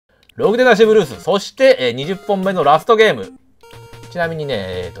ろくでなしブルース。そして、20本目のラストゲーム。ちなみに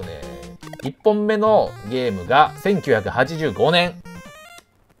ね、1本目のゲームが1985年。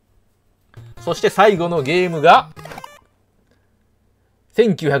そして最後のゲームが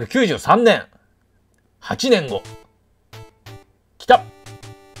1993年。8年後。来た。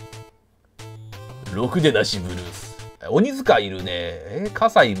ろくでなしブルース。鬼塚いるね。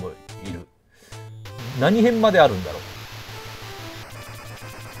葛西もいる。何編まであるんだろ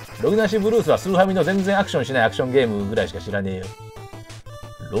う。ろくでなしブルースはスーファミの全然アクションしないアクションゲームぐらいしか知らねえよ。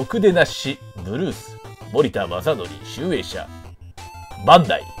ろくでなしブルース。森田正則、集英社。バン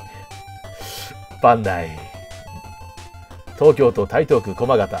ダイ。東京都台東区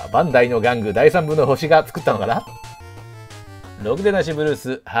駒形。バンダイの玩具第3部の星が作ったのかな。ろくでなしブルー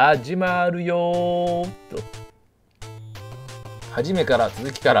ス始まるよーと。初めから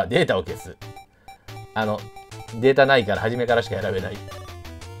続きからデータを消す。データないから初めからしか選べない。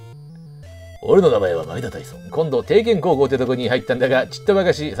俺の名前は前田大尊。今度定見高校ってとこに入ったんだが、ちっとば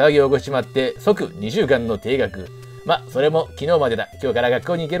かし騒ぎを起こしちまって即2週間の停学。ま、それも昨日までだ。今日から学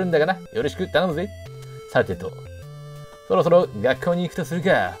校に行けるんだがな。よろしく頼むぜ。さてと、そろそろ学校に行くとする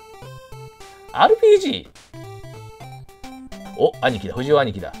か。RPG？ お、兄貴だ。藤尾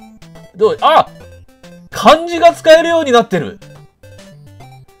兄貴だ。どう？あ！漢字が使えるようになってる。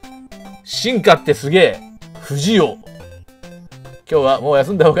進化ってすげえ。藤尾。今日はもう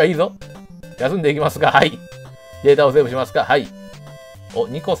休んだ方がいいぞ。休んでいきますか？はい。データをセーブしますか？はい。お、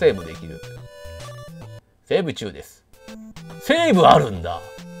2個セーブできる。セーブ中です。セーブあるんだ。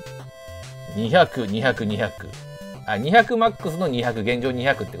200、200、200。あ、200マックスの200、現状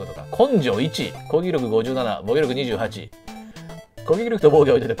200ってことか。根性1、攻撃力57、防御力28。攻撃力と防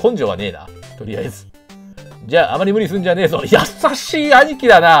御を置いてて根性はねえな。とりあえず。じゃあ、あまり無理すんじゃねえぞ。優しい兄貴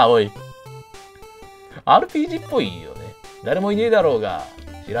だな、おい。RPG っぽいよね。誰もいねえだろうが、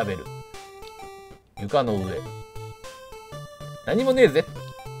調べる。床の上。何もねえぜ。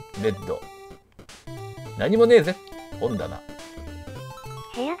ベッド。何もねえぜ。本棚。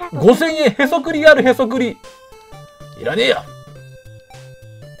5000円へそくりあるへそくり。いらねえや。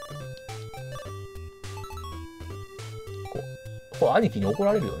これ兄貴に怒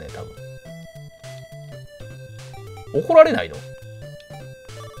られるよね、多分。怒られないの？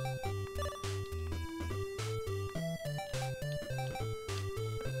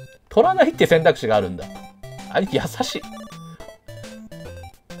取らないって選択肢があるんだ。兄貴優しい。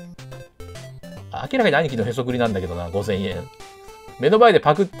明らかに兄貴のへそくりなんだけどな、5000円。目の前で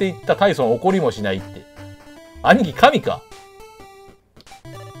パクっていったタイソン怒りもしないって。兄貴神か。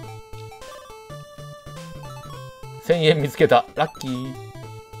1000円見つけた。ラッキー。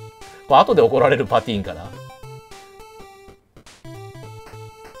これ後で怒られるパティーンかな。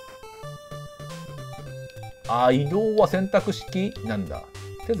あ、移動は選択式なんだ。と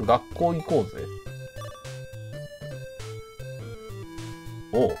りあえず学校行こうぜ。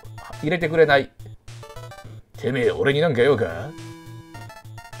おう、入れてくれない。てめえ、俺になんか言おうか？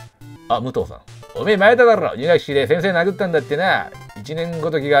あ、武藤さん。おめえ前田だろ。入学式で先生殴ったんだってな。1年ご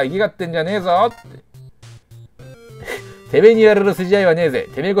ときが生きがってんじゃねえぞって。てめえに言われる筋合いはねえぜ。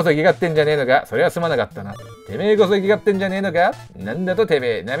てめえこそ生きがってんじゃねえのか。それはすまなかったな。てめえこそ生きがってんじゃねえのか。なんだとて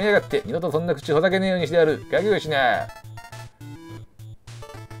めえ、舐めやがって。二度とそんな口ほざけねえようにしてやる。覚悟しな。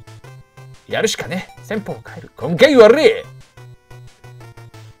やるしかねえ。先方を変える。今回悪い。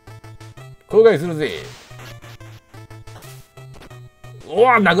後悔するぜ。お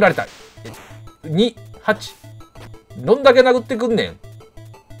わ、殴られた。2、8。どんだけ殴ってくんね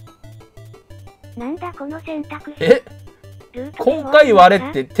ん。なんだこの選択肢。今回はあれ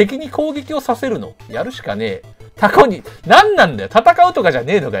って敵に攻撃をさせるの？やるしかねえ。タコに、なんなんだよ。戦うとかじゃ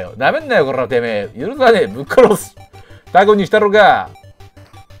ねえのかよ。なめんなよ、こら、てめえ。許さねえ。ぶっ殺す。タコにしたろか。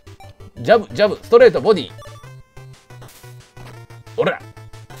ジャブ、ジャブ、ストレート、ボディ。おら。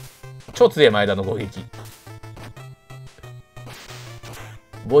超強い前田の攻撃。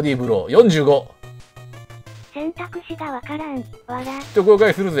ボディーブロー、45。選択肢がわからん。わら。と公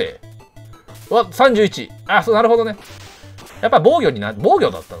開するぜ。わ、31。あ、そう、なるほどね。やっぱ防御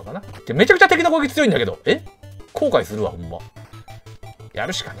だったのかな。めちゃくちゃ敵の攻撃強いんだけど。後悔するわ、ほんま。や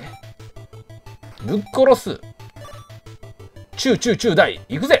るしかね。ぶっ殺す。中大。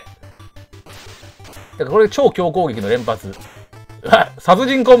行くぜ。だからこれ超強攻撃の連発。殺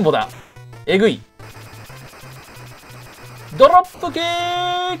人コンボだ。えぐい。ドロップキ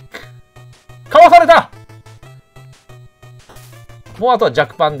ック。かわされた。もうあとは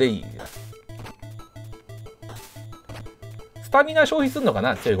弱パンでいい。スタミナ消費するのか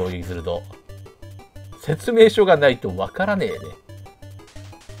な、強い攻撃すると。説明書がないとわからねえね。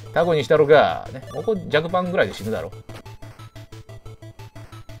タコにしたろか。ね、もうこれ弱パンぐらいで死ぬだろ。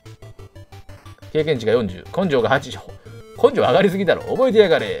経験値が40、根性が80。根性上がりすぎだろ。覚えてや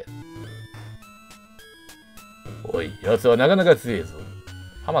がれ。おい、奴はなかなか強えぞ。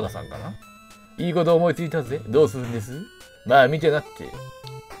浜田さんかな。いいこと思いついたぜ。どうするんです？まあ見てなって。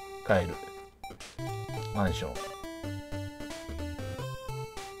帰る。マンション。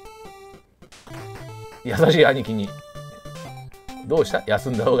優しい兄貴に。どうした？休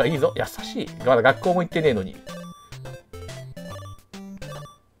んだ方がいいぞ。優しい。まだ学校も行ってねえのに。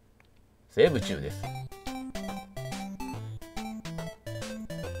セーブ中です。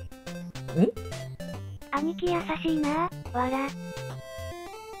兄貴優しいな、わら。い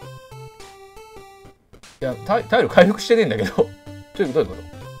や、体力回復してねえんだけど。どういうこと？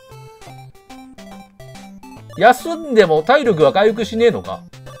休んでも体力は回復しねえのか？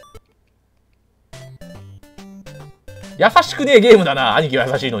優しくねえゲームだな、兄貴は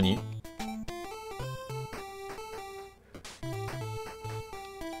優しいのに。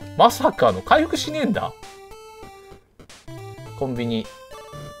まさかの回復しねえんだ。コンビニ。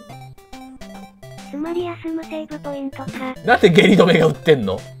つまり休むセーブポイントか。なんで下痢止めが売ってん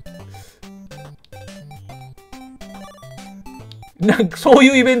の？なんかそう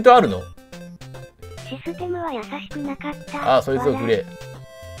いうイベントあるの？システムは優しくなかった。ああ、そいつをくれ。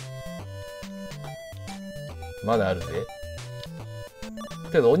まだあるぜ。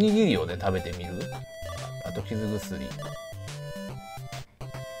けどおにぎりをね食べてみる？あと傷薬。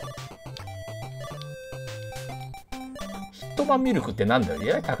ヒットマンミルクってなんだよ。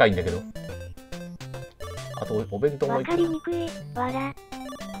えらい高いんだけど。あとお弁当もわかりにくい、わら。ま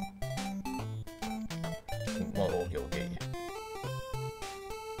あ、オーケーオーケ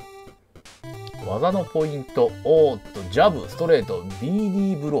ー。技のポイント。おーっと、ジャブ、ストレート、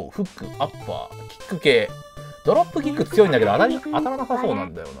BD ブロー、フック、アッパー、キック系。ドロップキック強いんだけど当たらなさそうな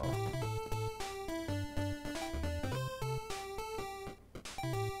んだよな。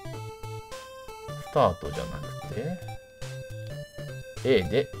スタートじゃなくて A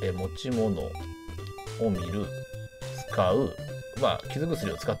で持ち物を見る、使う。まあ傷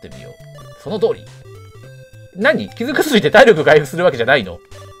薬を使ってみよう。その通り。何？傷薬って体力回復するわけじゃないの？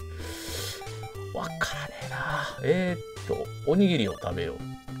わからねえな。おにぎりを食べよ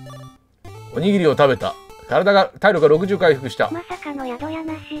う。おにぎりを食べた。体力が60回復した。まさかの宿屋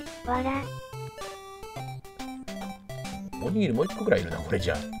なし、わら。おにぎりもう1個くらいいるな、これ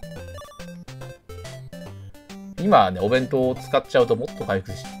じゃあ。今はね、お弁当を使っちゃうともっと回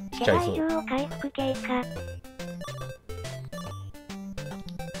復 しちゃいそう。手配上を回復経過。ち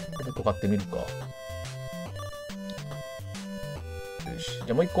ょっと買ってみるか。よし。じゃ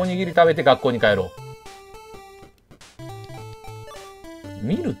あもう1個おにぎり食べて学校に帰ろう。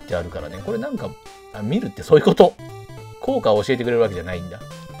見るってあるからね。これなんか、見るってそういうこと。効果を教えてくれるわけじゃないんだ。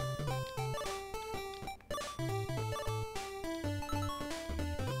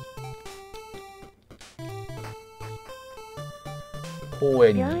公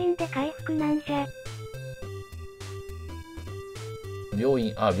園に。病院で回復なんじゃ。病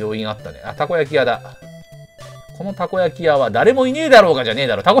院あったね。あ、たこ焼き屋だ。このたこ焼き屋は誰もいねえだろうがじゃねえ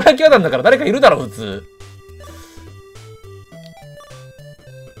だろ。たこ焼き屋なんだから誰かいるだろ、普通。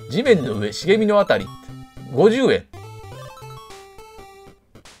地面の上、茂みのあたり。50円。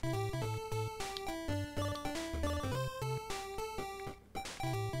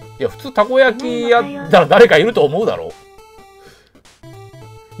いや、普通たこ焼き屋だら誰かいると思うだろ。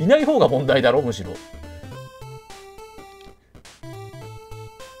いない方が問題だろ、むしろ。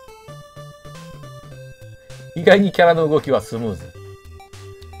意外にキャラの動きはスムーズ。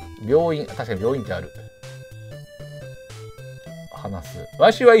病院、確かに病院ってある。話す。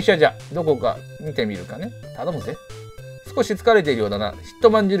わしは医者じゃ。どこか見てみるかね。頼むぜ。少し疲れているようだな。ヒット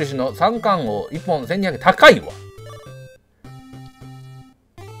マン印の三冠王1本1200円。高いわ。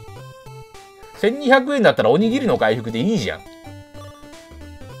1200円だったらおにぎりの回復でいいじゃん。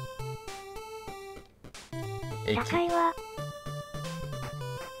高いわ。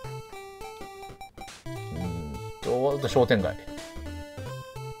ちょうど商店街。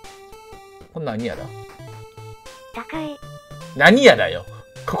これ何屋だ？高い。何屋だよ。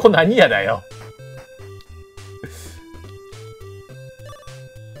ここ何屋だよ。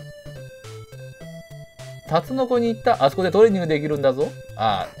タツノコに行った。あそこでトレーニングできるんだぞ。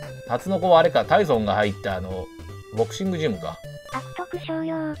ああ、タツノコはあれか。タイソンが入ったボクシングジムか。悪徳商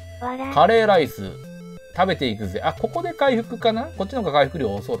用、わら。カレーライス。食べていくぜ。あ、ここで回復かな？こっちの方が回復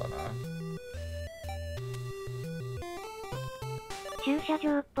量多そうだな。駐車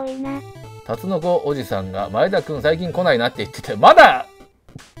場っぽいな。タツノコおじさんが前田くん最近来ないなって言ってて、まだ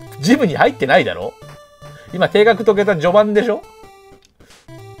ジムに入ってないだろ？今定額解けた序盤でしょ？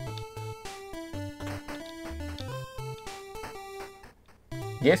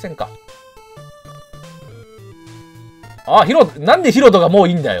ゲーセンか。あ、なんでヒロトがもう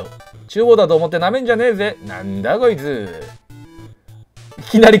いいんだよ。厨房だと思ってなめんじゃねえぜ。なんだこいつ。い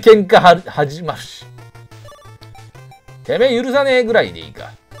きなり喧嘩始まるし。てめえ許さねえぐらいでいい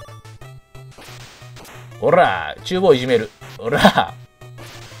か。ほら、厨房いじめる。ほら。ア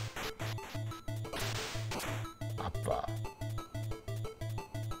ッパ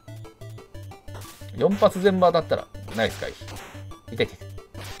ー。4発全部当たったら、ナイス回避。痛い痛い。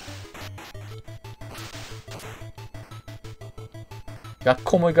学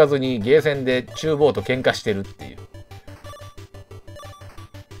校も行かずにゲーセンで厨房と喧嘩してるっていう。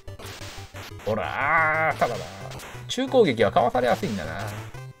ほら、ただな。中攻撃はかわされやすいんだな。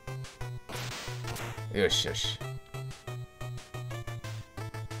よしよし。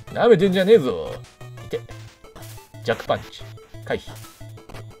なめてんじゃねえぞ。いて。弱パンチ。回避。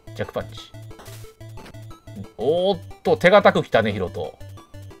弱パンチ。おーっと、手堅く来たね、ヒロト。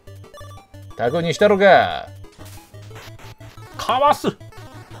タクにしたろか。かわす。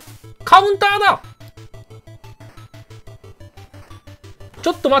カウンターだ。ち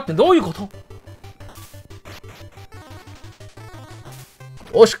ょっと待って、どういうこと？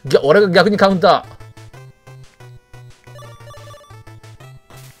おし、俺が逆にカウンター。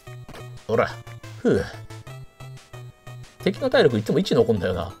ほら。ふう。敵の体力いつも1残んだ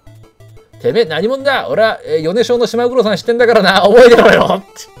よな。てめえ何者だ。俺は、米正の島黒さん知ってんだからな。覚えてろよ。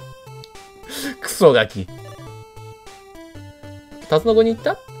クソガキ。タツノコに行っ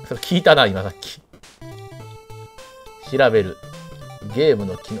た？それ聞いたな、今さっき。調べる。ゲ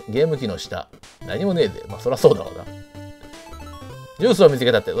ーム機の下。何もねえぜ。まあ、そりゃそうだろうな。ジュースを見つ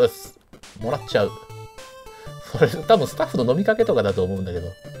けたって。うっす。もらっちゃう。それ、多分スタッフの飲みかけとかだと思うんだけど。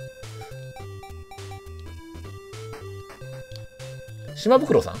島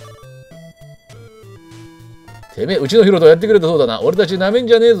袋さん？てめえ、うちのヒロトやってくれたそうだな。俺たちなめん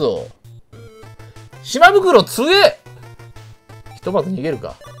じゃねえぞ。島袋強え！ひとまず逃げる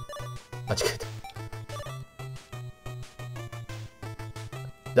か。間違えた。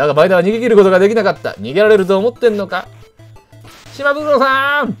だが、前田は逃げ切ることができなかった。逃げられると思ってんのか？島袋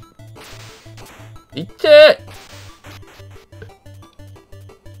さん！いっちゃえ！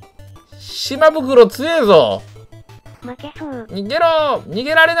島袋強えぞ！負けそう。逃げろ！逃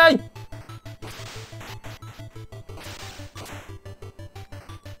げられない！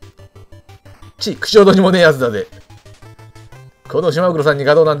口ほどにもねえやつだぜ。この島黒さんに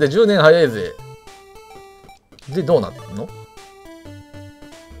稼働なんて10年早いぜ。で、どうなったの？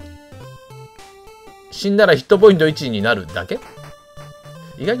死んだらヒットポイント1になるだけ？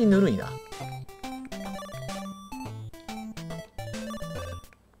意外にぬるいな。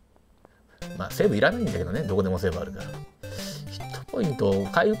まあ、セーブいらないんだけどね。どこでもセーブあるから。ヒットポイント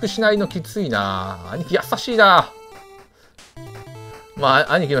回復しないのきついな。兄貴優しいな。ま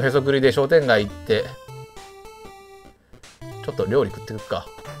あ、兄貴のへそくりで商店街行って、ちょっと料理食ってくっか。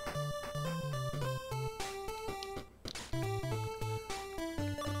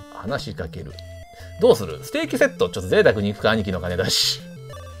話しかける。どうする？ステーキセット。ちょっと贅沢に行くか、兄貴の金だし。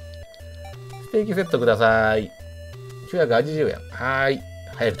ステーキセットください。980円。はーい。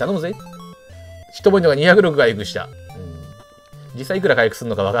早く頼むぜ。ヒットポイントが206回復した。実際いくら回復する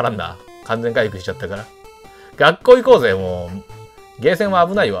のかわからんな。完全回復しちゃったから。学校行こうぜ、もう。ゲーセンは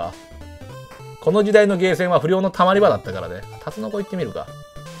危ないわ。この時代のゲーセンは不良のたまり場だったからね。タツノコ行ってみるか。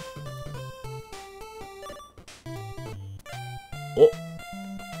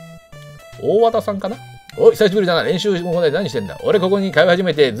お、大和田さんかな？お、久しぶりだな。練習もで何してんだ？俺ここに通い始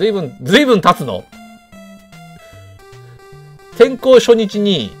めてずいぶん経つの？転校初日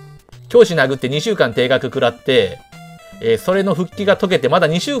に教師殴って2週間定額食らって、それの復帰が解けてまだ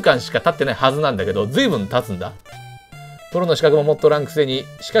2週間しか経ってないはずなんだけど、ずいぶん経つんだ。プロの資格も持っとらんくせに、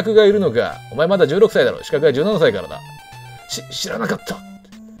資格がいるのか。お前まだ16歳だろ。資格が17歳からだ。知らなかった。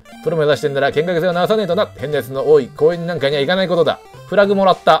プロ目指してんなら見学生を直さねえとな。変なやつの多い公園なんかには行かないことだ。フラグも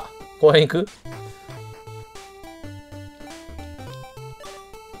らった。公園行く？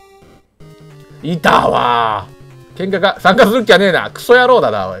いたわー。喧嘩か。参加する気はねえな。クソ野郎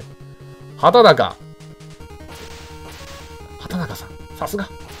だな、おい。畑中さん。さすが。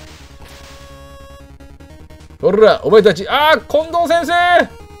ほら、お前たち、近藤先生！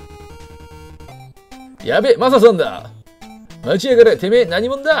やべ、マサさんだ。待ちやがれ、てめえ何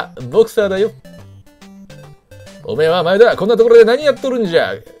者だ？ボクサーだよ。おめえは前だ。こんなところで何やっとるんじ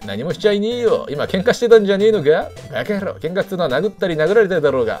ゃ。何もしちゃいねえよ。今喧嘩してたんじゃねえのか？バカ野郎。喧嘩ってのは殴ったり殴られたりだ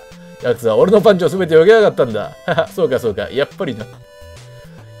ろうが。奴は俺のパンチを全て避けやがったんだ。はは、そうかそうか。やっぱりな。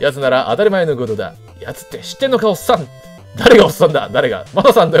奴なら当たり前のことだ。奴って知ってんのか、おっさん。誰がおっさんだ？誰が？マ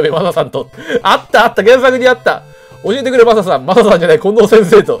サさんと呼べ、マサさんと。あった、原作にあった。教えてくれ、マサさん。マサさんじゃない、近藤先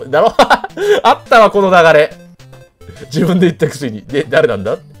生と。だろあったわ、この流れ。自分で言ったくせに。で、誰なん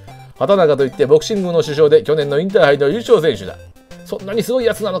だ？畑中といってボクシングの主将で去年のインターハイの優勝選手だ。そんなにすごい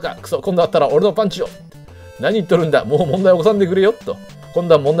やつなのか。クソ、今度会ったら俺のパンチを。何言っとるんだ。もう問題起こさんでくれよ。と。今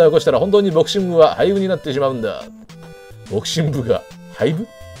度は問題起こしたら本当にボクシング部は廃部になってしまうんだ。ボクシング部が廃部？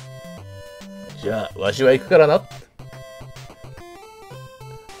じゃあ、わしは行くからな。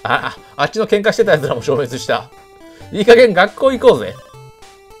あっちの喧嘩してた奴らも消滅した。いい加減学校行こうぜ。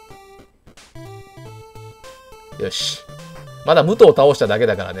よし。まだ武藤を倒しただけ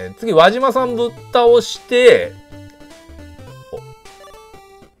だからね。次、輪島さんぶっ倒して、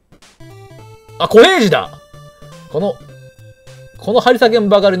小平次だ。この張り裂けん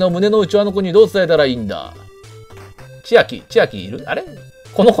ばかりの胸の内輪の子にどう伝えたらいいんだ。千秋いる？あれ？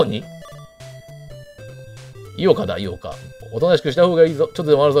この子に井岡だ、井岡。おとなしくした方がいいぞ。ちょっ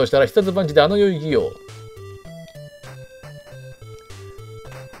とでも悪そうしたら必殺パンチであの世行きよう。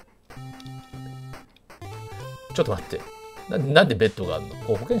ちょっと待って。なんでベッドがあるの？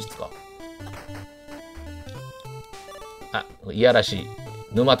保健室か。いやらしい。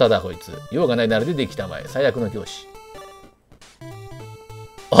沼田だこいつ。用がないなら出てきたまえ。最悪の教師。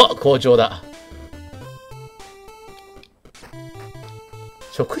校長だ。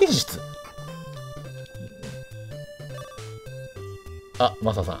職員室。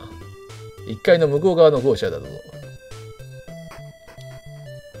マサさん。1階の向こう側の校舎だぞ。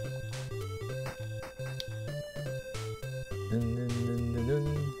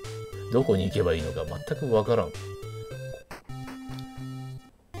どこに行けばいいのか全くわからん。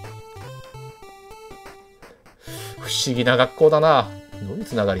不思議な学校だな。どういう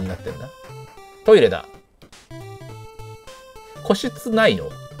つながりになってんだ？トイレだ。個室ないの？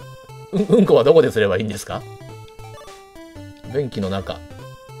うんこはどこですればいいんですか？便器の中。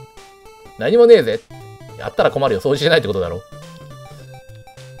何もねえぜ。やったら困るよ。掃除しないってことだろ。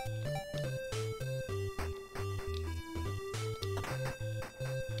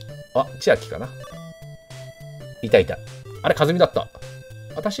千秋かな。いた。あれ、和美だった。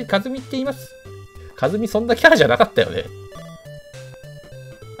私、和美って言います。和美そんなキャラじゃなかったよね。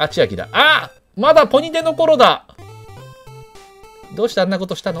千秋だ。まだポニテの頃だ。どうしてあんなこ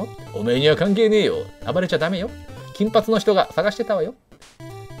としたの？おめえには関係ねえよ。暴れちゃダメよ。金髪の人が探してたわよ。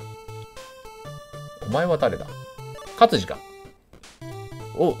お前は誰だ？勝次か。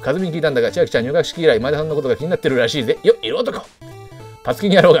和美に聞いたんだが、千秋ちゃん入学式以来、前田さんのことが気になってるらしいぜ。色男。パツキ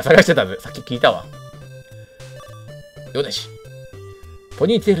ン野郎が探してたぜ。さっき聞いたわ。よねし。ポ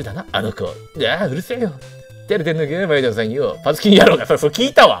ニーテールだな、あの子。うるせえよ。照れてんのか、前田さんよ。パツキン野郎がそう聞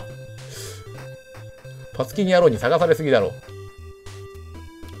いたわ。パツキン野郎に探されすぎだろ。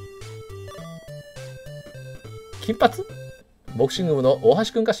金髪？ボクシング部の大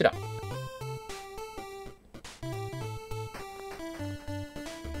橋くんかしら。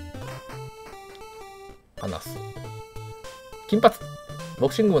話す。金髪？ボ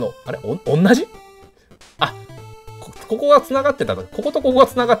クシング部の、あれ同じ？ここが繋がってたんだ。こことここが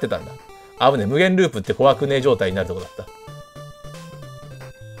繋がってたんだ。危ねえ、無限ループって怖くねえ状態になるとこだった。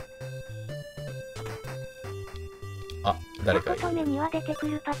誰かいる。目には出てく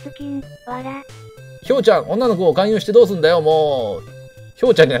るパツキン、わら。ひょうちゃん、女の子を勧誘してどうすんだよ、もう。ひょ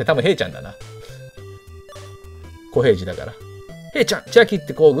うちゃんじゃない、多分ヘイちゃんだな。小平次だから。ヘイちゃん、千秋っ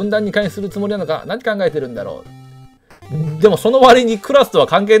て軍団に勧誘するつもりなのか、何考えてるんだろう。でもその割にクラスとは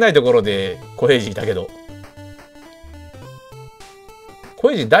関係ないところで小平次いたけど。小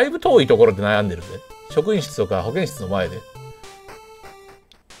平次だいぶ遠いところで悩んでるぜ。職員室とか保健室の前で。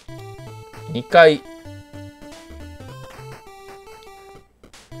2階。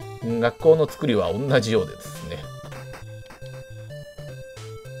学校の作りは同じようですね。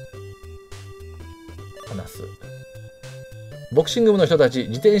話す。ボクシング部の人たち、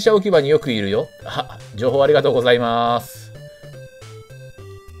自転車置き場によくいるよ。情報ありがとうございます。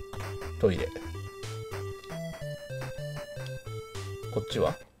トイレ。こっち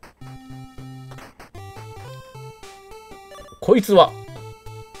は？こいつは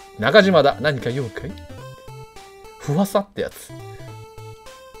中島だ。何か用かい？ふわさってやつ。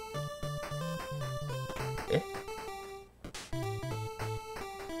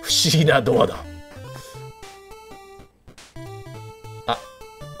不思議なドアだ。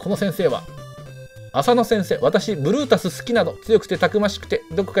この先生は浅野先生。私ブルータス好きなの。強くてたくましくて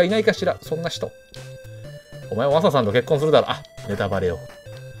どこかいないかしら。そんな人。お前はマサさんと結婚するだろ。ネタバレを。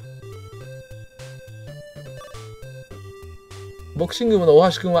ボクシング部の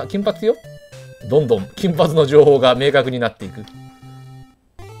大橋くんは金髪よ。どんどん金髪の情報が明確になっていく。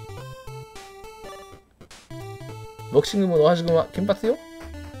ボクシング部の大橋くんは金髪よ。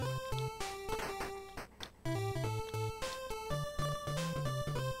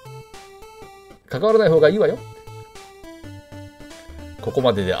関わらない方がいいわよ。ここ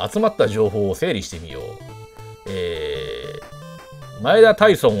までで集まった情報を整理してみよう。前田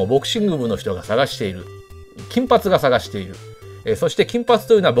大尊をボクシング部の人が探している。金髪が探している。そして金髪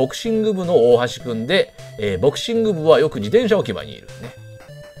というのはボクシング部の大橋くんで、ボクシング部はよく自転車置き場にいるね。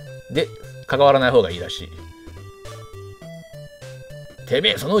で、関わらない方がいいらしい。てめ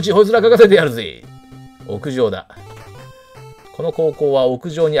え、そのうちほいつら書かせてやるぜ。屋上だ。この高校は屋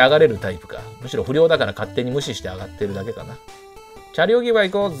上に上がれるタイプか。むしろ不良だから勝手に無視して上がってるだけかな。チャリ置き場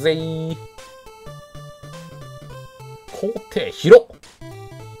行こうぜ。校庭広っ。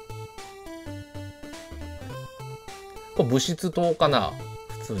これ物質棟かな、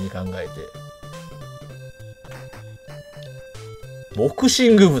普通に考えて。ボクシ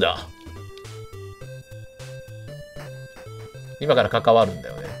ング部だ。今から関わるんだ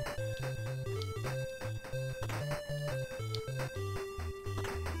よね。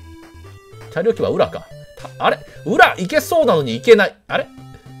チャリ置き場裏か。あれ裏行けそうなのに行けない。あれ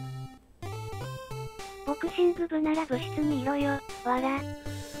ボクシング部なら部室にいろよ。わら。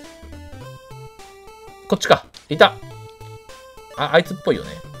こっちか。いた。あいつっぽいよ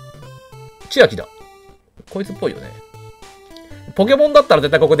ね。千秋だ。こいつっぽいよね。ポケモンだったら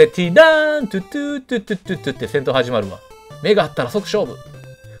絶対ここでティダーントゥトゥトゥトゥトゥトゥって戦闘始まるわ。目があったら即勝負。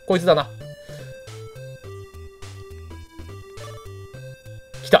こいつだな。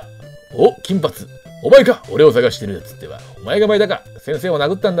来た。お、金髪。お前か。俺を探してるやつっては。お前が前だか。先生を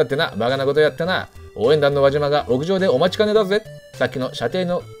殴ったんだってな。バカなことやったな。応援団の輪島が屋上でお待ちかねだぜ。さっきの射程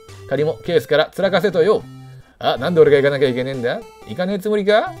の仮もケースからつらかせとよ。あ、なんで俺が行かなきゃいけねえんだ。行かねえつもり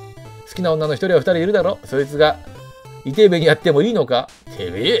か。好きな女の一人や二人いるだろ。そいつがイテーベにやってもいいのか。て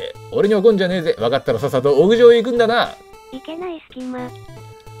めえ、俺に怒んじゃねえぜ。分かったらさっさと屋上へ行くんだな。いけない隙間。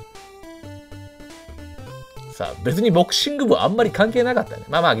さあ、別にボクシング部はあんまり関係なかったね。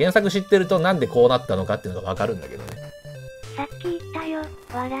まあ原作知ってるとなんでこうなったのかっていうのが分かるんだけどね。さっき言ったよ。わ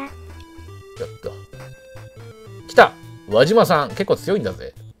ら。ちょっと。来た。輪島さん、結構強いんだ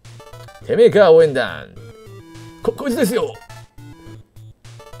ぜ。てめえか、応援団。こいつですよ。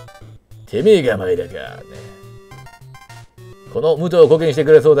てめえが前だか。ね。この武藤をコケにして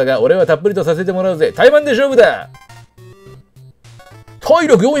くれそうだが、俺はたっぷりとさせてもらうぜ。対マンで勝負だ。体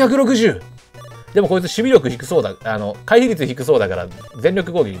力460。でもこいつ守備力低そうだ。回避率低そうだから、全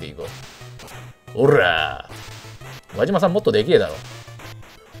力攻撃でいこう。おら。輪島さんもっとできねえだろ。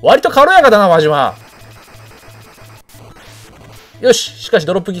割と軽やかだな、輪島。よし。しかし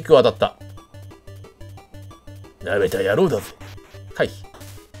ドロップキックは当たった。なめた野郎だぜ。回避。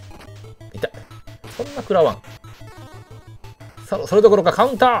痛い。そんな食らわん。それどころかカ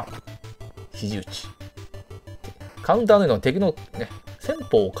ウンター。肘打ち。カウンターのような敵のね、戦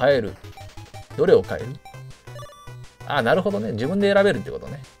法を変える。どれを変える？あ、なるほどね。自分で選べるってこと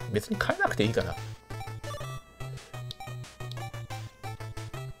ね。別に変えなくていいかな。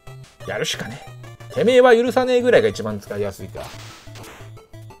やるしかね。てめえは許さねえぐらいが一番使いやすいか。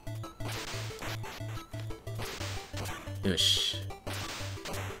よし。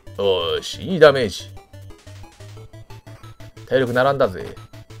よし、いいダメージ。体力並んだぜ。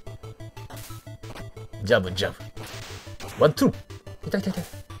ジャブ、ジャブ。ワン、ツー。痛い痛い痛い。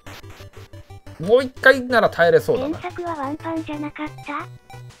もう一回なら耐えれそうだな。原作はワンパンじゃなかっ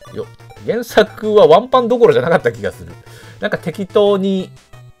た？よ、原作はワンパンどころじゃなかった気がする。なんか適当に、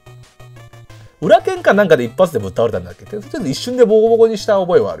裏剣かなんかで一発でぶっ倒れたんだっけ？ちょっと一瞬でボコボコにした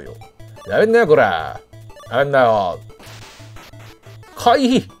覚えはあるよ。やめんなよ、こら。やめんなよ。回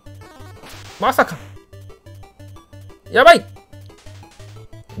避。まさか。やばい。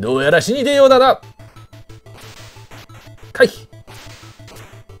どうやら死に出ようだな。回避。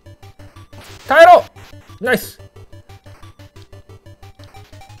耐えろ。ナイス。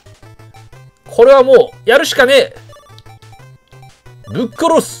これはもうやるしかねえ。ぶっ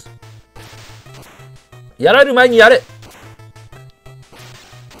殺す。やられる前にやれ。よ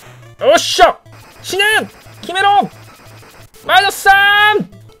っしゃ。死ねん。決めろ。前田さん。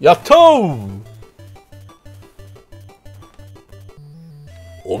やったー。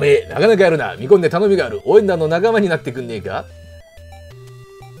おめえ、なかなかやるな。見込んで頼みがある。応援団の仲間になってくんねえか？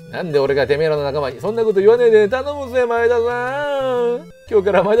なんで俺がてめえらの仲間にそんなこと言わねえで頼むぜ、前田さん。今日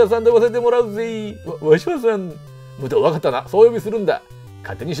から前田さんと呼ばせてもらうぜ。わしはさん。武藤分かったな。そう呼びするんだ。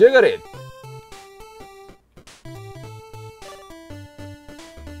勝手にしやがれ。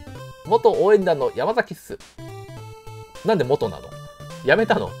元応援団の山崎っす。なんで元なの？やめ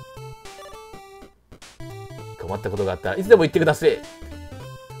たの？困ったことがあったらいつでも言ってください。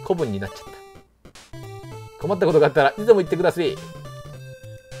古文になっちゃった。困ったことがあったらいつでも言ってください。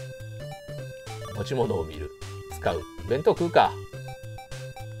持ち物を見る。使う。弁当食うか。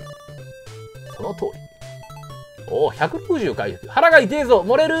その通り。おお、160回復。腹が痛えぞ、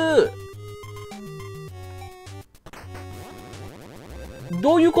漏れる。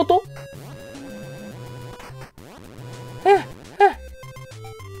どういうこと？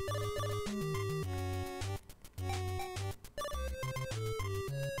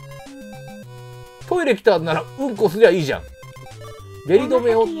トイレ来たならうんこすりゃいいじゃん。下痢止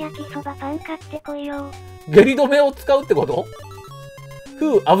めを。焼きそばパン買ってこいよ。下痢止めを使うってこと？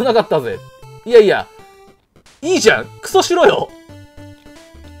ふう、危なかったぜ。いやいや、いいじゃん。クソしろよ。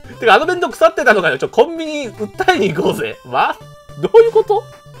てか、あの弁当腐ってたのかよ。コンビニ訴えに行こうぜ。どういうこと？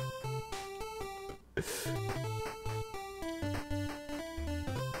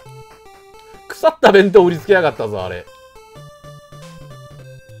腐った弁当売りつけやがったぞ、あれ。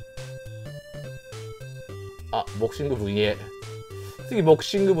あ、ボクシング部いねえ。次、ボク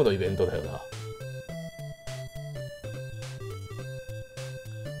シング部のイベントだよな。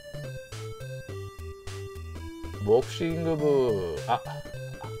ボクシング部、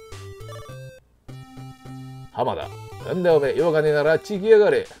浜田。なんだおめえ、用がねえならちぎやが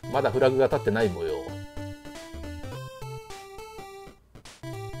れ。まだフラグが立ってない模様。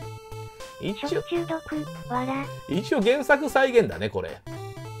一応原作再現だね、これ。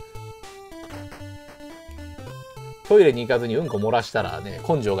トイレに行かずにうんこ漏らしたらね、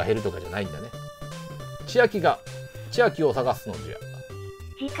根性が減るとかじゃないんだね。千秋を探すのじゃ。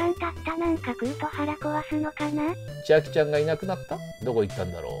時間経ったなんか食うと腹壊すのかな？千秋ちゃんがいなくなった？どこ行った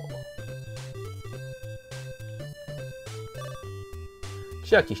んだろう。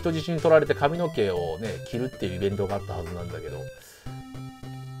千秋人質に取られて髪の毛をね、切るっていうイベントがあったはずなんだけど、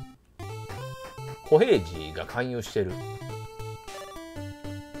小平次が勧誘してる。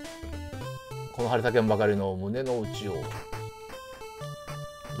この張り裂けんばかりの胸の内を。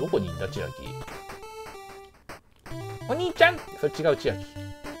どこにいんだ千秋。お兄ちゃん。それ違う千秋。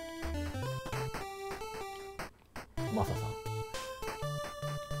マサさん。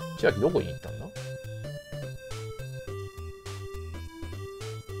千秋どこに行ったんだ？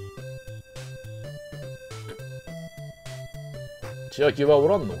千秋はお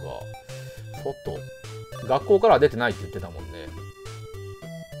らんのか。外。学校からは出てないって言ってたもんね。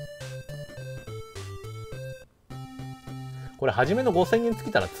これ初めの5000円尽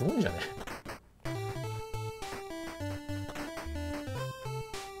きたら積むんじゃね？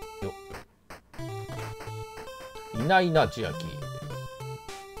よっ。いないな、千秋。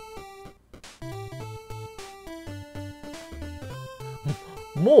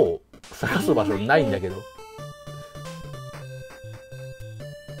もう探す場所ないんだけど。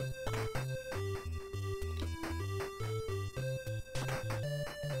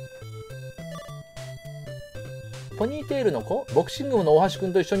ポニーテールの子、ボクシング部の大橋く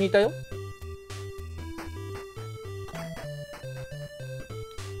んと一緒にいたよ。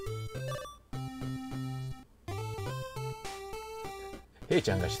ヘイ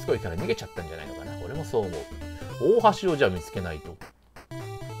ちゃんがしつこいから逃げちゃったんじゃないのかな。俺もそう思う。大橋をじゃあ見つけないと。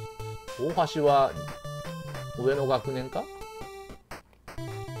大橋は上の学年か？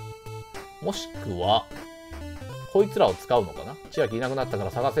もしくはこいつらを使うのかな。千秋いなくなったから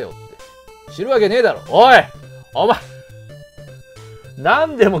探せよって知るわけねえだろ。おいお前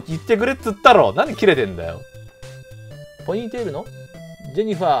何でも切ってくれっつったろ。何切れてんだよ。ポニーテールのジェ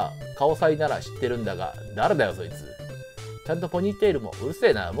ニファー顔さいなら知ってるんだが誰だよそいつ。ちゃんとポニーテールも。うる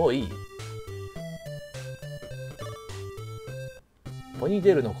せえな、もういい。ポニー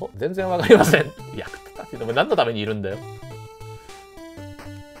テールの子全然わかりません。役立たせても何のためにいるんだよ。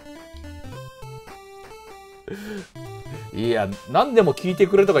いや、何でも聞いて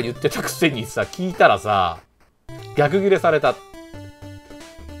くれとか言ってたくせにさ、聞いたらさ、逆ギレされた。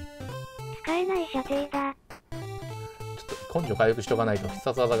使えない射程だ。ちょっと根性回復しとかないと必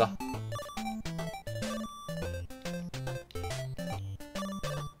殺技が。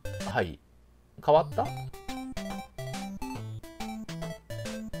はい。変わった？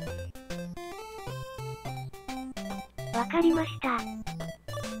わかりました。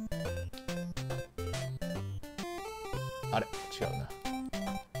あれ違うな。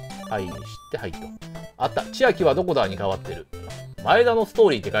はいにしてはいと。あった。千秋はどこだに変わってる。前田のストー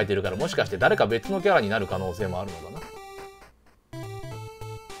リーって書いてるから、もしかして誰か別のキャラになる可能性もあるのかな。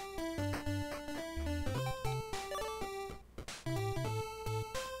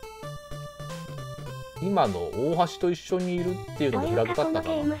今の大橋と一緒にいるっていうのもフラグ立ったかな。こ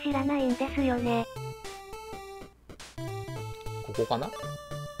のゲーム知らないんですよね。ここかな。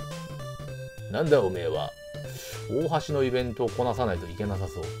なんだおめえは。大橋のイベントをこなさないといけなさ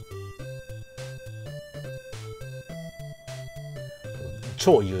そう。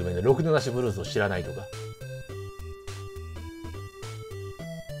超有名なろくでなしブルースを知らないとか。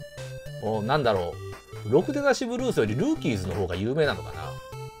なんだろう。ろくでなしブルースよりルーキーズの方が有名なのかな。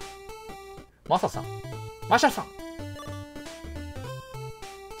マサさん、マシャさん。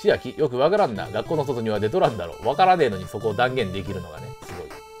千秋、よくわからんな。学校の外には出とらんだろ。わからねえのにそこを断言できるのがね、すごい。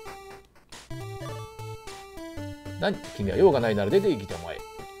何君は用がないなら出て行きたまえ。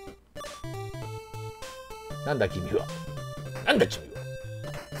なんだ君は。なんだ君は。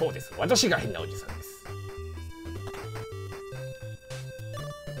そうです。私が変なおじさんです。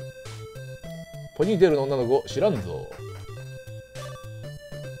ポニーテールの女の子知らんぞ。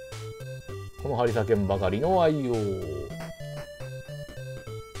この張り裂けんばかりの愛用。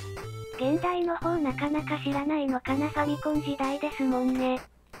現代の方なかなか知らないのかな。ファミコン時代ですもんね。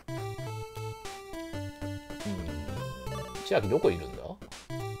千秋どこいるんだ。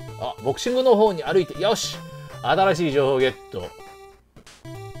あ、ボクシングの方に歩いて。よし、新しい情報ゲット。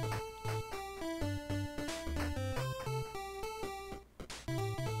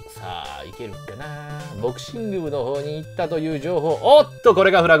さあいけるかな。ボクシング部の方に行ったという情報。おっと、こ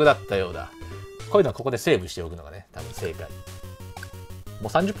れがフラグだったようだ。こういうのはここでセーブしておくのがね、多分正解。も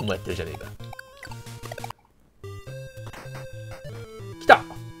う30分もやってるじゃねえか。来た。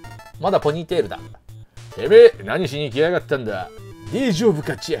まだポニーテールだ。てめえ何しに来やがったんだ。大丈夫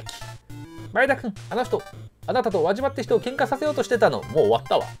か千秋。前田君、あなたと輪島って人を喧嘩させようとしてたの。もう終わっ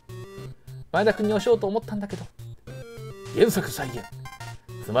たわ。前田君に押しようと思ったんだけど。原作再現。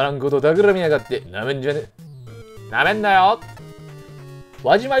つまらんことだくらみやがってなめんじゃねえ。なめんなよ。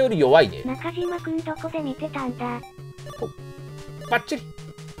輪島より弱いね。中島君どこで見てたんだ。バッチリ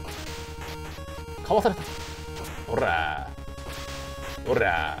かわされた。ほらほ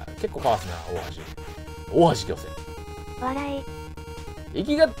ら、結構かわすな。大橋巨船。笑い。生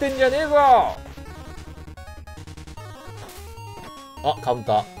きがってんじゃねえぞ。あ、カウン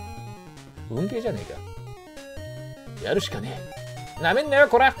ター。運慶じゃねえか。やるしかねえ。なめんなよ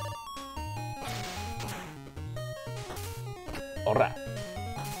こら。ほら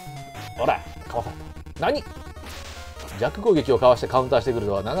ほら、かわされた。何、弱攻撃をかわしてカウンターしてくる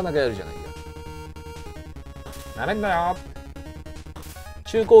とはなかなかやるじゃないか。なめんなよ。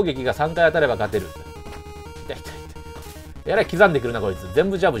中攻撃が3回当たれば勝てる。痛い痛い痛い。やらい刻んでくるなこいつ。全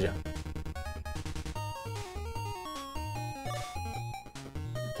部ジャブじゃん。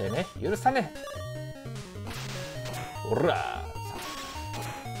てめえ許さねえ。ほら、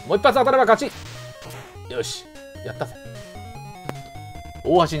もう一発当たれば勝ち。よし、やったぜ。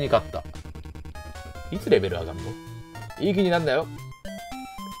大橋に勝った。いつレベル上がるの。いい気になんだよ。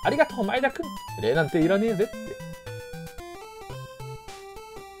ありがとう前田君。礼なんていらねえぜって。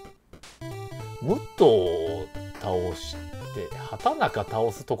ムットを倒して畑中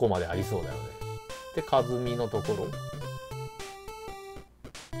倒すとこまでありそうだよね。で和美のところ、こ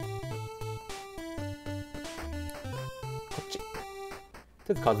っち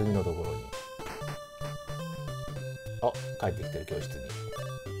で和美のところに。あ、帰ってきてる教室に。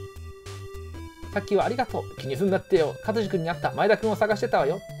さっきはありがとう。気にすんなってよ。勝地君に会った。前田君を探してたわ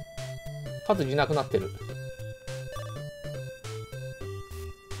よ。勝地いなくなってる。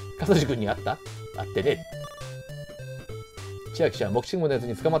勝地君に会った？会ってね。千秋ちゃん、ボクシングのやつ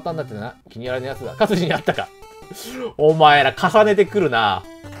に捕まったんだってな。気に入らないやつだ。勝地に会ったか。お前ら重ねてくるな。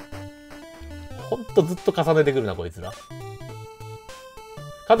ほんとずっと重ねてくるな、こいつら。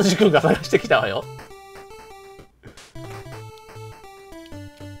勝地君が探してきたわよ。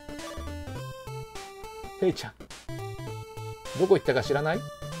ヘイちゃん、どこ行ったか知らない？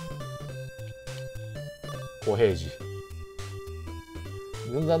小平次。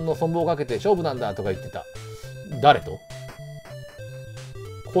軍団の存亡をかけて勝負なんだとか言ってた。誰と？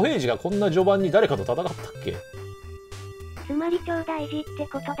小平次がこんな序盤に誰かと戦ったっけ？つまり超大事って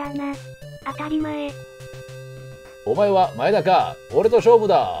ことだな。当たり前。お前は前田か。俺と勝負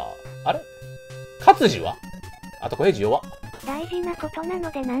だ。あれ？勝次は？あと小平次弱。大事なことな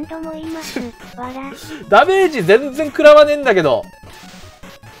ので何度も言います。わら。ダメージ全然食らわねえんだけど。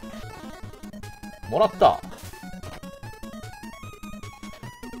もらった。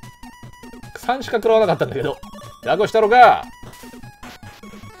3しか食らわなかったんだけど。ヤゴしたろか。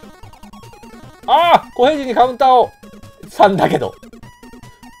ああ、小平次にカウンターを3だけど。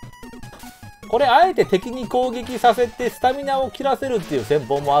これあえて敵に攻撃させてスタミナを切らせるっていう戦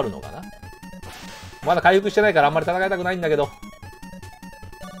法もあるのかな。まだ回復してないからあんまり戦いたくないんだけど。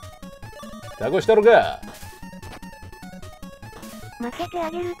ヤゴしたろか。負けてあ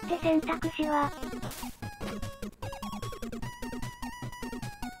げるって選択肢は。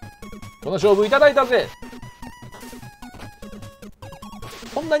この勝負いただいたぜ。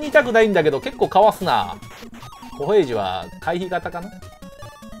そんなに痛くないんだけど結構かわすな。小平次は回避型かな。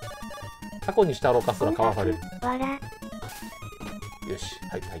タコにしたろかすらかわされる。わら。よし、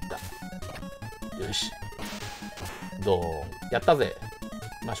入った。よし。どうやったぜ。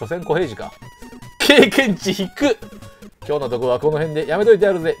まあ、所詮小平次か。経験値引く。今日のとこはこの辺でやめといて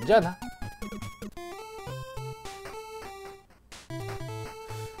やるぜ。じゃあな。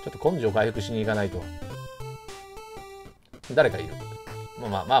ちょっと根性回復しに行かないと。誰かいる。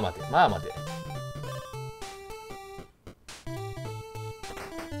まあ待て。まあ待て。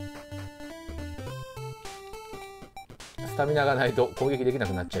スタミナがないと攻撃できな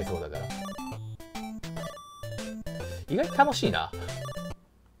くなっちゃいそうだから。意外と楽しいな。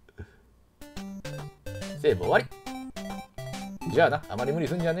セーブ終わり。じゃあな、あまり無理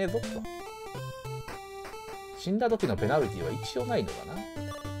すんじゃねえぞと。死んだ時のペナルティは一応ないのかな。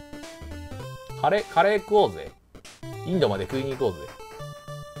カレー食おうぜ。インドまで食いに行こうぜ。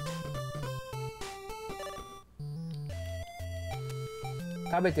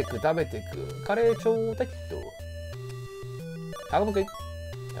食べてく。カレーちょうだいと。頼むかい。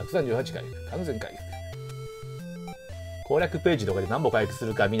138回復。完全回復。攻略ページとかで何本回復す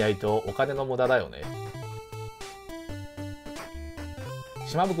るか見ないとお金の無駄だよね。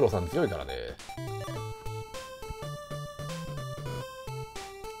島袋さん強いからね。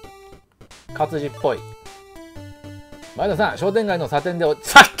活字っぽい。前田さん、商店街の査定で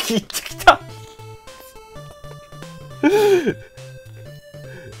さっき言ってきた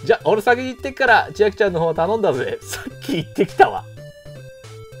じゃあ、俺先に行ってっから、千秋ちゃんの方頼んだぜ。さっき言ってきたわ。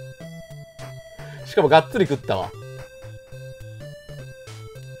しかもがっつり食ったわ。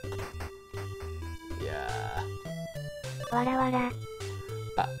いやー。わらわら。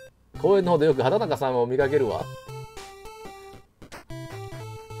あ、公園の方でよく畑中さんを見かけるわ。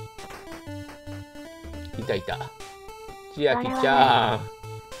いた。千秋ちゃん。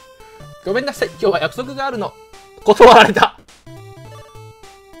ごめんなさい。今日は約束があるの。断られた。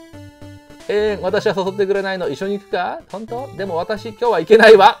私は誘ってくれないの。一緒に行くか？本当？でも私今日は行けな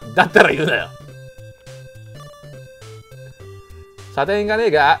いわ。だったら言うなよ。査定がね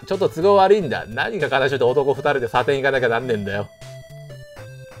えが、ちょっと都合悪いんだ。何が悲しいと男2人で査定行かなきゃなんねえんだよ。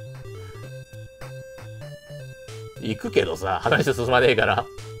行くけどさ、話進まねえから。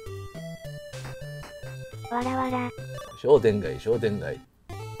わらわら。商店街。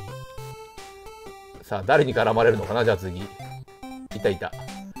さあ、誰に絡まれるのかな、じゃあ次。いた。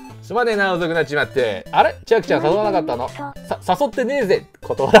すまねえな、遅くなっちまって。あれ千秋ちゃん誘わなかったの？誘ってねえぜ。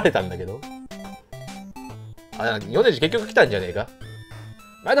断られたんだけど。あ、米次結局来たんじゃねえか。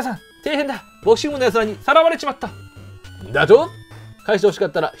前田さん、底辺だ。ボクシングの奴らにさらわれちまった。だと？返してほしか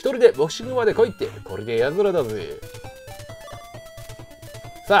ったら、一人でボクシングまで来いって。これでやずらだぜ。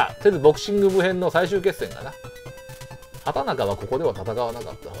さあ、とりあえずボクシング部編の最終決戦かな。畑中はここでは戦わな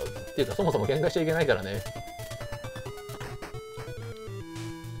かったはず。っていうか、そもそも喧嘩しちゃいけないからね。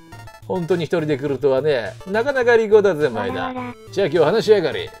本当に一人で来るとはね、なかなか利口だぜ、前田。じゃあ今日話しや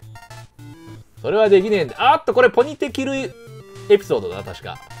がれ。それはできねえんだ。あっと、これポニテキルエピソードだ、確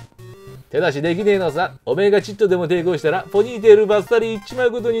か。手出しできねえのさ。おめえがちっとでも抵抗したら、ポニーテールバッサリいっちま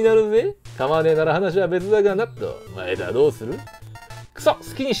うことになるぜ。構わねえなら話は別だがな、と。前田どうする？クソ、好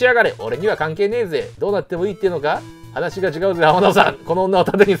きにしやがれ。俺には関係ねえぜ。どうなってもいいってのか？話が違うぜ、浜田さん。この女を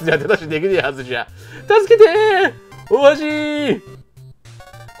盾にすりゃ手出しできねえはずじゃ。助けてー！おわしー！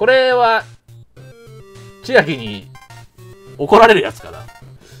これは、千秋に怒られるやつかな。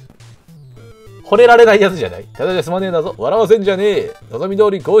惚れられないやつじゃない。ただじゃすまねえだぞ。笑わせんじゃねえ。望み通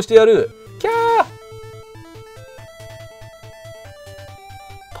りこうしてやる。キャー！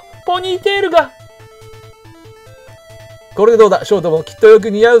ポニーテールが。これでどうだ、ショートもきっとよく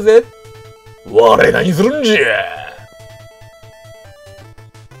似合うぜ。我何するんじゃ。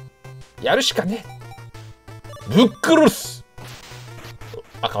やるしかねえ。ぶっ殺す。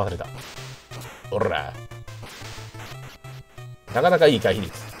あ、かわされた。ほら。なかなかいい回避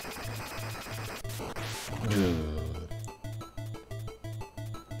率。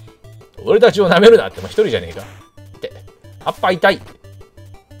俺たちを舐めるなって、一人じゃねえか。って。葉っぱ痛い。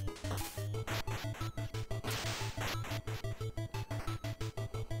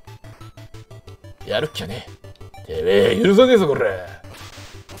やるっきゃねえ。てめえ、許さねえぞ、これ。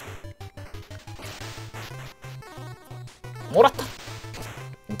もらった。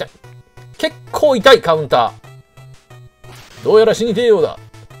痛い。結構痛い、カウンター。どうやら死にてえようだ。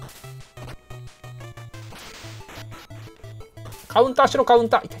カウンターしろ、カウン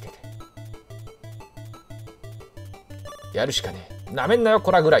ター。痛い。やるしかねえ。なめんなよ、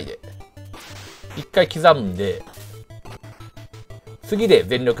こらぐらいで。一回刻んで、次で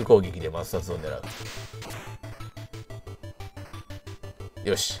全力攻撃で抹殺を狙う。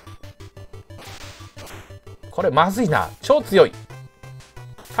よし。これまずいな。超強い。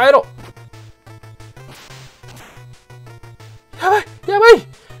耐えろ。やばい。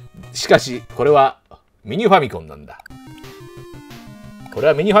しかし、これはミニファミコンなんだ。これ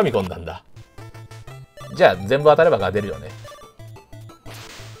はミニファミコンなんだ。じゃあ、全部当たれば勝てるよね。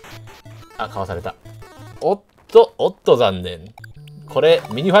あ、かわされた。おっと、残念。これ、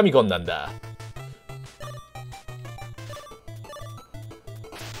ミニファミコンなんだ。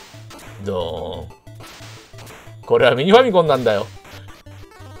ドーン。これはミニファミコンなんだよ。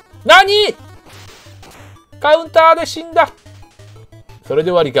何？カウンターで死んだ。それ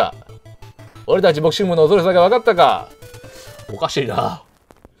で終わりか。俺たちボクシング部の恐ろしさが分かったか。おかしいな。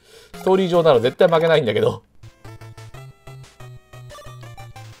ストーリー上なら絶対負けないんだけど。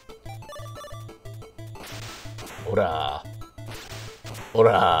ほら。ほ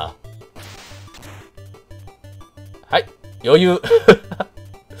ら。はい、余裕。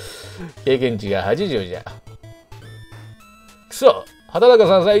経験値が80じゃ。くそ、畑中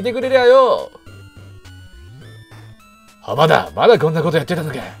さんさえいてくれりゃよ。浜田、まだこんなことやってた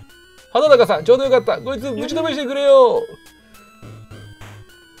のか。畑中さん、ちょうどよかった。こいつぶちのめしてくれよ。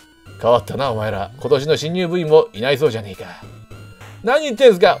変わったな、お前ら。今年の新入部員もいないそうじゃねえか。何言って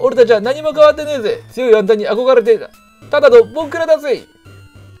んすか。俺たちは何も変わってねえぜ。強いあんたに憧れてただのボンクラだぜ。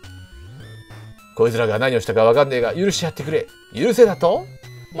こいつらが何をしたかわかんねえが許してやってくれ。許せだと？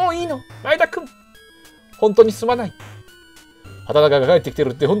もういいの、前田くん。本当にすまない。畑中が帰ってきて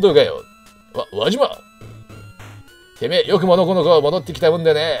るって本当かよ。輪島。てめえ、よくものこの子戻ってきたもん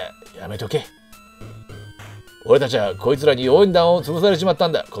でね。やめとけ。俺たちはこいつらに応援団を潰されちまった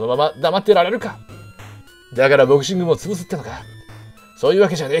んだ。このまま黙ってられるか。だからボクシングも潰すってのか。そういうわ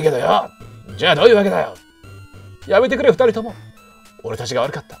けじゃねえけどよ。じゃあどういうわけだよ。やめてくれ、二人とも。俺たちが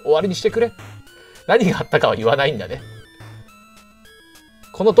悪かった。終わりにしてくれ。何があったかは言わないんだね。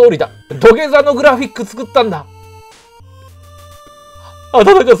この通りだ。土下座のグラフィック作ったんだ。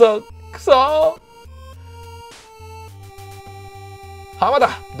畑中さん、くそー。浜田、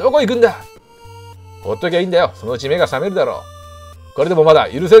どこ行くんだ。ほっときゃいいんだよ。そのうち目が覚めるだろう。これでもまだ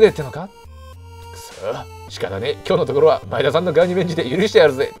許せねえってのか。くそ、仕方ねえ。今日のところは前田さんの側に免じて許してや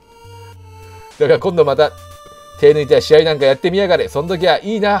るぜ。だから今度また手抜いた試合なんかやってみやがれ。そん時は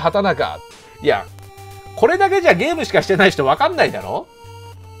いいな、畑中。いや、これだけじゃゲームしかしてない人わかんないだろ。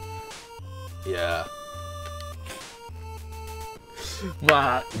いや、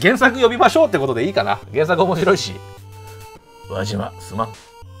まあ原作読みましょうってことでいいかな。原作面白いし。輪島、すまん。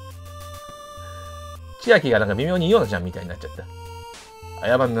千秋がなんか微妙にイオナちゃんみたいになっちゃった。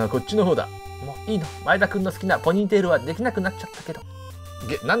謝るのはこっちの方だ。もういいの。前田くんの好きなポニーテールはできなくなっちゃったけど。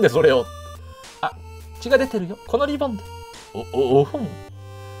なんでそれを。あ、血が出てるよ。このリボンで。おほん。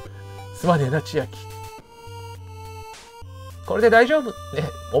すまねえな、千秋。これで大丈夫。ね、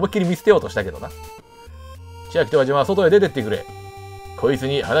思いっきり見捨てようとしたけどな。千秋と輪島は外へ出てってくれ。こいつ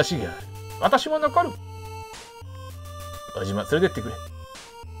に話がある。私も残る。輪島、連れてってくれ。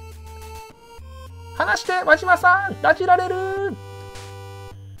話して、輪島さん、拉致られる。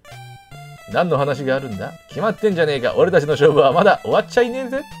何の話があるんだ。決まってんじゃねえか。俺たちの勝負はまだ終わっちゃいねえ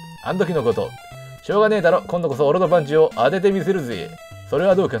ぜ。あん時のこと。しょうがねえだろ。今度こそ俺のパンチを当ててみせるぜ。それ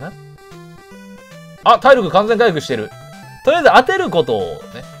はどうかな。あ、体力完全回復してる。とりあえず当てることを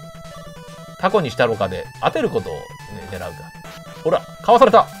ね、タコにしたろかで当てることを、ね、狙うか。ほら、かわさ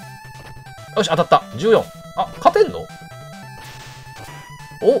れた。よし、当たった。14。あ、勝てんの？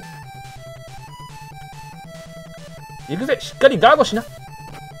お、行くぜ。しっかりガードしな。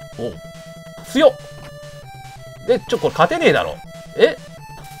お、強っ。で、これ勝てねえだろ。え？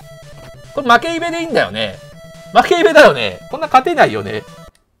これ負けイベでいいんだよね。負けイベだよね。こんな勝てないよね。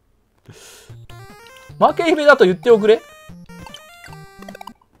負けイベだと言っておくれ。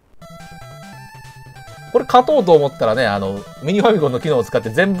これ勝とうと思ったらね、ミニファミコンの機能を使って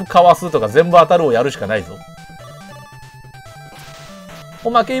全部かわすとか全部当たるをやるしかないぞ。こ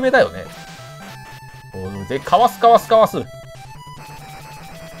れ負けイベだよね。で、かわす。かわすね。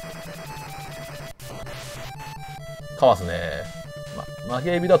負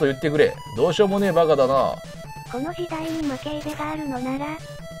けイベだと言ってくれ。どうしようもねえバカだな。この時代に負けイベがあるのなら。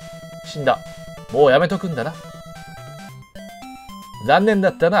死んだ。もうやめとくんだな。残念だ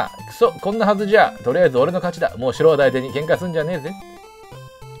ったな。くそ、こんなはずじゃ。とりあえず俺の勝ちだ。もう城を相手に喧嘩すんじゃねえぜ。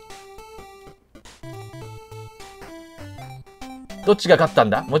どっちが勝ったん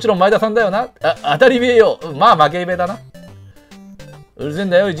だ？もちろん前田さんだよな。当たり前よ。まあ負けイベだな。うるせえん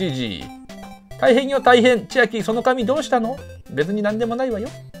だよ、じいじ。大変よ、大変。千秋、その髪どうしたの？別に何でもないわよ。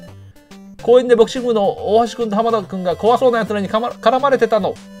公園でボクシングの大橋くんと浜田くんが怖そうな奴らに絡まれてた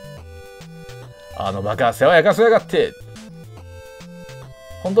の。あのバカ、世話焼かせやがって。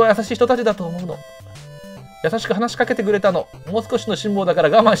本当は優しい人たちだと思うの。優しく話しかけてくれたの。もう少しの辛抱だから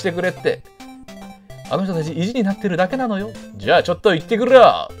我慢してくれって。あの人たち意地になってるだけなのよ。じゃあちょっと行ってくる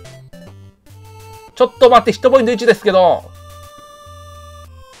わ。ちょっと待って、ヒットポイント1ですけど。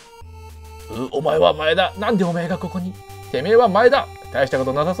お前は前だ。なんでお前がここに。てめえは前だ。大したこ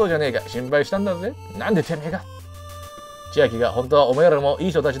となさそうじゃねえか。心配したんだぜ。なんでてめえが。千秋が本当はお前らもい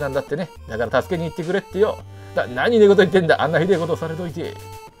い人たちなんだってね。だから助けに行ってくれってよ。何寝言言ってんだ。あんなひでえことされといて。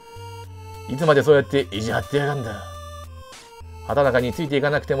いつまでそうやって意地張ってやがんだ。畑中についてい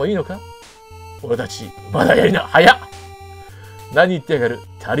かなくてもいいのか。俺たち、まだやりな。早っ。何言ってやがる。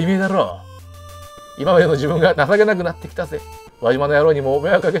足りめえだろ。今までの自分が情けなくなってきたぜ。輪島の野郎にも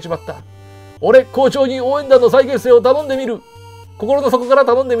迷惑かけちまった。俺、校長に応援団の再結成を頼んでみる。心の底から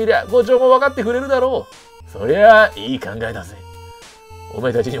頼んでみりゃ、校長も分かってくれるだろう。そりゃあ、いい考えだぜ。お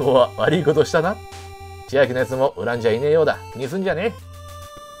前たちにも悪いことしたな。千秋のやつも恨んじゃいねえようだ。気にすんじゃねえ。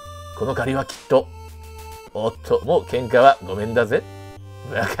この借りはきっと。おっと、もう喧嘩はごめんだぜ。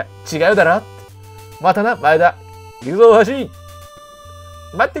バカ、違うだろ。またな、前田。行くぞ、橋。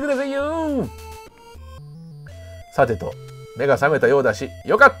待ってくださいよ。さてと、目が覚めたようだし、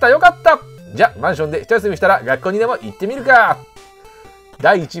よかったよかった。じゃ、マンションで一休みしたら学校にでも行ってみるか。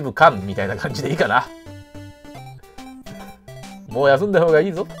第一部完みたいな感じでいいかな。もう休んだ方がい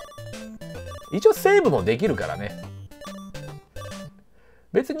いぞ。一応セーブもできるからね。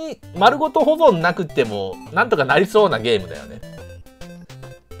別に丸ごと保存なくてもなんとかなりそうなゲームだよね。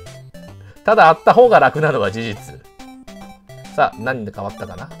ただあった方が楽なのは事実。さあ、何で変わった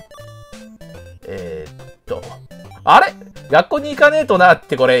かな。あれ学校に行かねえとなっ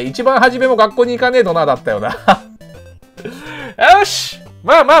て、これ一番初めも学校に行かねえとなだったよな。よし、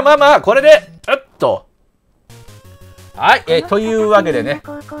まあこれではい、というわけでね。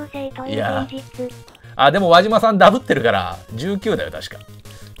いやでも輪島さんダブってるから19だよ確か。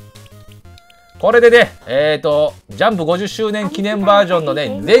これでね、ジャンプ50周年記念バージョンの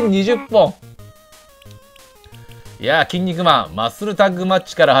ね、全20本。いやー、筋肉マン、マッスルタッグマッ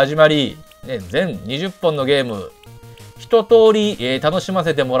チから始まり、ね、全20本のゲーム、一通り、楽しま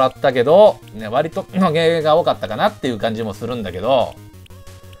せてもらったけど、ね、割とのゲーが多かったかなっていう感じもするんだけど、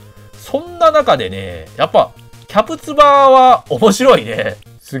そんな中でね、やっぱ、キャプツバーは面白いね。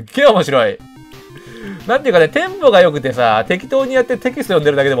すっげえ面白い。なんていうかね、テンポが良くてさ、適当にやってテキスト読ん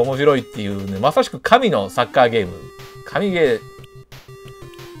でるだけでも面白いっていうね、まさしく神のサッカーゲーム。神ゲー。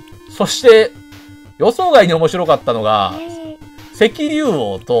そして、予想外に面白かったのが、赤龍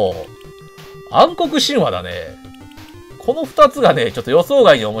王と暗黒神話だね。この2つがね、ちょっと予想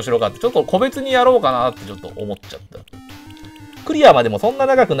外に面白かった。ちょっと個別にやろうかなってちょっと思っちゃった。クリアまでもそんな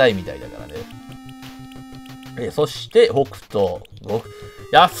長くないみたいだからね。そして、北斗。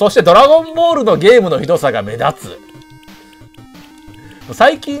そしてドラゴンボールのゲームのひどさが目立つ。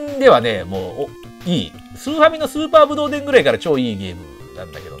最近ではね、もう、いい。スーファミのスーパーブドウ伝ぐらいから超いいゲームな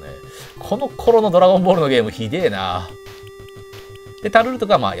んだけどね。この頃のドラゴンボールのゲームひでえな。で、タルルと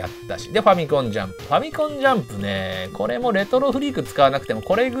かまあやったし。で、ファミコンジャンプ。ファミコンジャンプね、これもレトロフリーク使わなくても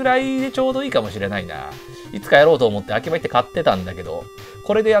これぐらいでちょうどいいかもしれないな。いつかやろうと思って秋葉行って買ってたんだけど、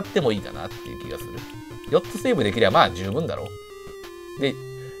これでやってもいいかなっていう気がする。4つセーブできればまあ十分だろう。で、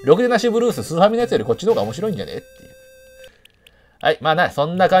ろくでなしブルース、スーファミのやつよりこっちの方が面白いんじゃねっていう。はい、まあそ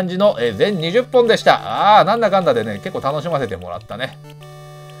んな感じの全20本でした。なんだかんだでね、結構楽しませてもらったね。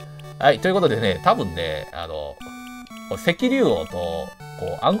はい、ということでね、多分ね、赤龍王と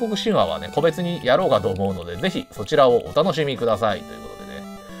暗黒神話はね、個別にやろうかと思うので、ぜひそちらをお楽しみくださいということでね。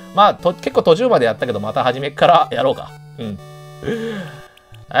まあ、結構途中までやったけど、また初めからやろうか。うん。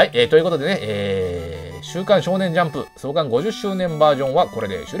はい、ということでね、週刊少年ジャンプ創刊50周年バージョンはこれ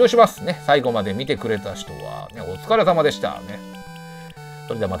で終了しますね。最後まで見てくれた人は、ね、お疲れ様でしたね。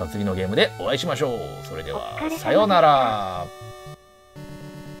それではまた次のゲームでお会いしましょう。それでは、さようなら。